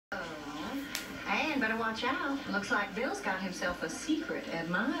better watch out. Looks like Bill's got himself a secret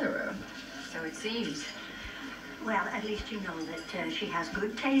admirer. So it seems. Well, at least you know that she has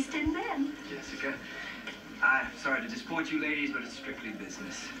good taste in men. Jessica, I'm sorry to disappoint you ladies, but it's strictly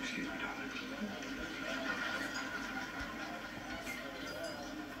business. Excuse me, darling.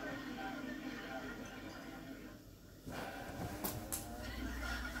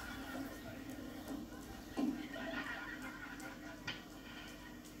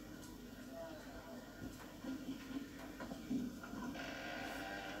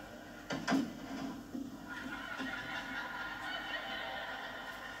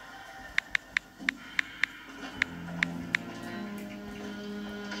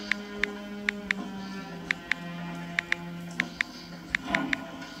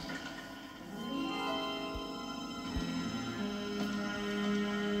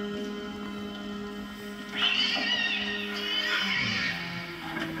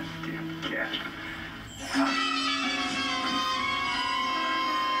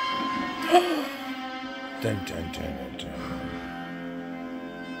 Dun, dun, dun, dun, dun.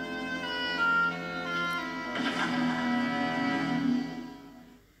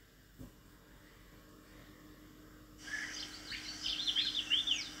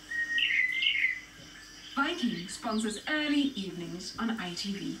 Viking sponsors early evenings on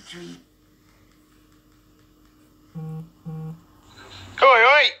ITV3. Oi,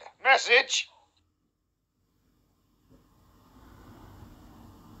 oi! Message!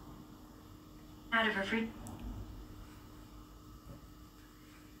 Out of her free.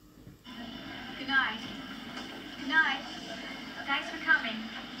 Good night. Good night. Thanks for coming.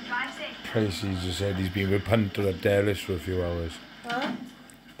 Drive safe. Pricey just said he's been with Punter up there for a few hours. Huh?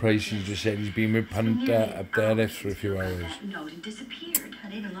 Pricey just said he's been with Punter up there for a few hours. That note and disappeared.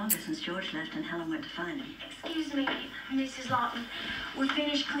 And even longer since George left and Helen went to find him. Excuse me, Mrs. Lawton. We're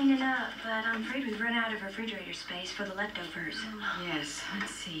finished cleaning up, but I'm afraid we've run out of refrigerator space for the leftovers. Yes,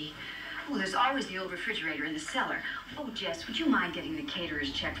 let's see. Oh, there's always the old refrigerator in the cellar. Oh, Jess, would you mind getting the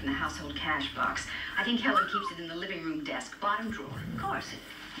caterer's check from the household cash box? I think Helen keeps it in the living room desk, bottom drawer. Of course.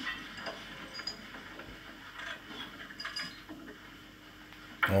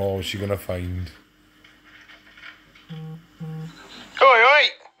 Oh, what's she gonna find? Oi, oi!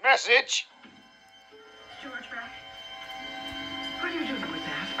 Message! George Vrask. What are you doing with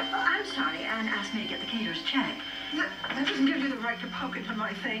that? Oh, I'm sorry. Anne asked me to get the caterer's check. That doesn't give you the right to poke into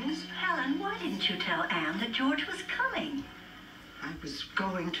my things. Helen, why didn't you tell Anne that George was coming? I was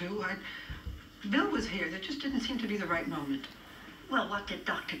going to. Bill was here. There just didn't seem to be the right moment. Well, what did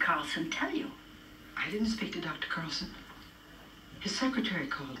Dr. Carlson tell you? I didn't speak to Dr. Carlson. His secretary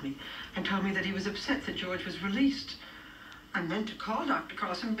called me and told me that he was upset that George was released. I meant to call Dr.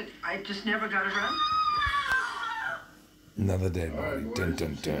 Carlson, but I just never got around. Another dead body. Dun,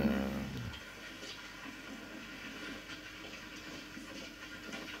 dun, dun.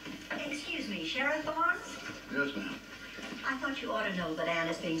 Excuse me, Sheriff Barnes? Yes, ma'am. I thought you ought to know that Anne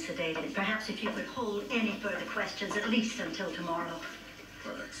is being sedated. Perhaps if you could hold any further questions, at least until tomorrow.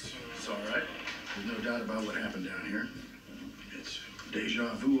 Well, it's all right. There's no doubt about what happened down here. It's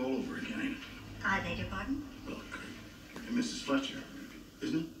deja vu all over again, ain't it? I beg your pardon? Look, Mrs. Fletcher,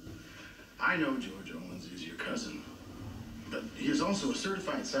 isn't it? I know George Owens is your cousin, but he is also a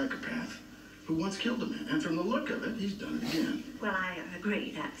certified psychopath who once killed a man, and from the look of it, he's done it again. Well, I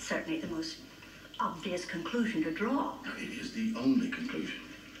agree. That's certainly the most obvious conclusion to draw. Now, it is the only conclusion.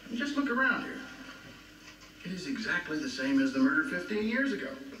 And just look around here. It is exactly the same as the murder 15 years ago.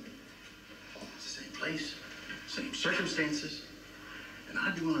 It's the same place, same circumstances, and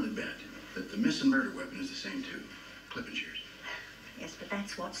I'd be willing to bet that the missing murder weapon is the same too. Clipping shears. Yes, but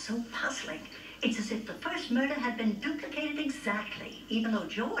that's what's so puzzling. It's as if the first murder had been duplicated exactly, even though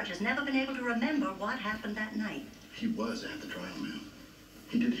George has never been able to remember what happened that night. He was at the trial, ma'am.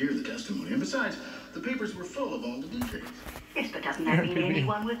 He did hear the testimony, and besides, the papers were full of all the details. Yes, but doesn't that mean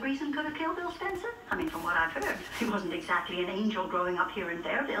anyone with reason could have killed Bill Spencer? I mean, from what I've heard, he wasn't exactly an angel growing up here in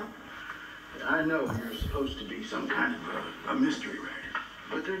Fairville. I know you're supposed to be some kind of a mystery writer,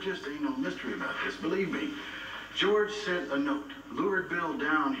 but there just ain't no mystery about this, believe me. George sent a note, lured Bill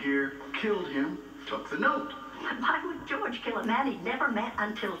down here, killed him, took the note. But why would George kill a man he'd never met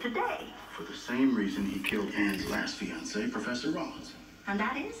until today? For the same reason he killed Anne's last fiancé, Professor Rollins. And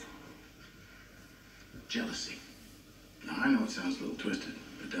that is? Jealousy. Now, I know it sounds a little twisted,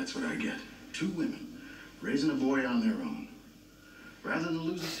 but that's what I get. Two women raising a boy on their own. Rather than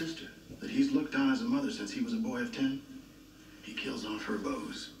lose a sister that he's looked on as a mother since he was a boy of 10, he kills off her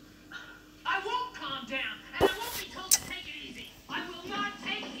bows. I won't calm down, and I won't be told to take it easy. I will not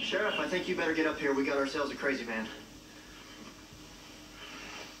take it. Sheriff, I think you better get up here. We got ourselves a crazy man.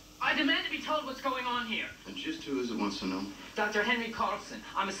 I demand to be told what's going on here. And just who is it wants to know? Dr. Henry Carlson.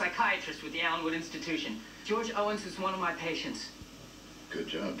 I'm a psychiatrist with the Allenwood Institution. George Owens is one of my patients. Good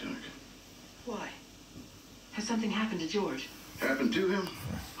job, Doc. Why? Has something happened to George? Happened to him?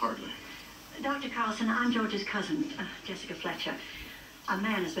 Hardly. Dr. Carlson, I'm George's cousin, Jessica Fletcher. A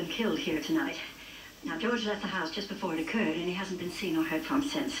man has been killed here tonight. Now, George left the house just before it occurred, and he hasn't been seen or heard from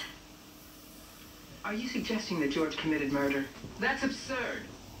since. Are you suggesting that George committed murder? That's absurd.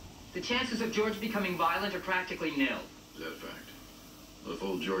 The chances of George becoming violent are practically nil. Is that a fact? Well, if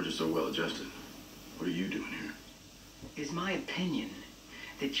old George is so well adjusted, what are you doing here? It's my opinion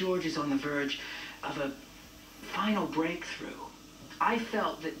that George is on the verge of a final breakthrough. I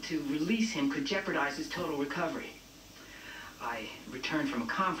felt that to release him could jeopardize his total recovery. I returned from a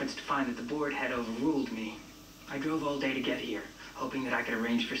conference to find that the board had overruled me. I drove all day to get here, hoping that I could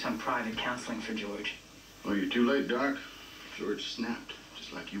arrange for some private counseling for George. Well, you're too late, Doc. George snapped,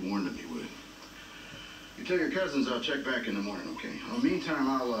 just like you warned him he would. You tell your cousins I'll check back in the morning, okay? In the meantime,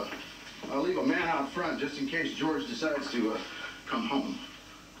 I'll leave a man out front just in case George decides to come home.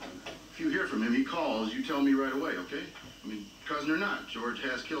 If you hear from him, he calls, you tell me right away, okay? I mean, cousin or not, George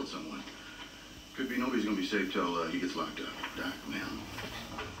has killed someone. Could be nobody's gonna be safe till he gets locked up. Doc, man.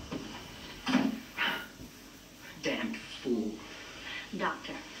 Damned fool.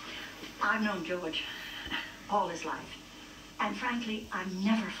 Doctor, I've known George all his life. And frankly, I've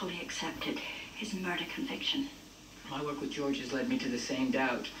never fully accepted his murder conviction. My work with George has led me to the same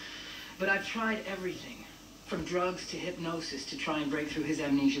doubt. But I've tried everything, from drugs to hypnosis, to try and break through his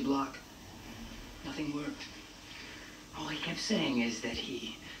amnesia block. Nothing worked. All he kept saying is that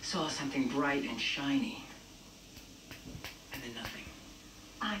he saw something bright and shiny. And then nothing.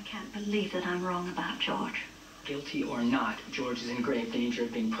 I can't believe that I'm wrong about George. Guilty or not, George is in grave danger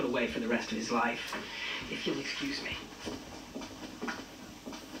of being put away for the rest of his life. If you'll excuse me.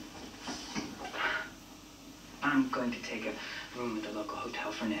 I'm going to take a room at the local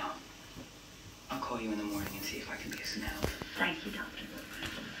hotel for now. I'll call you in the morning and see if I can be of some help. Thank you, Doctor.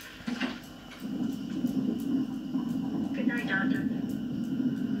 Good night, Doctor.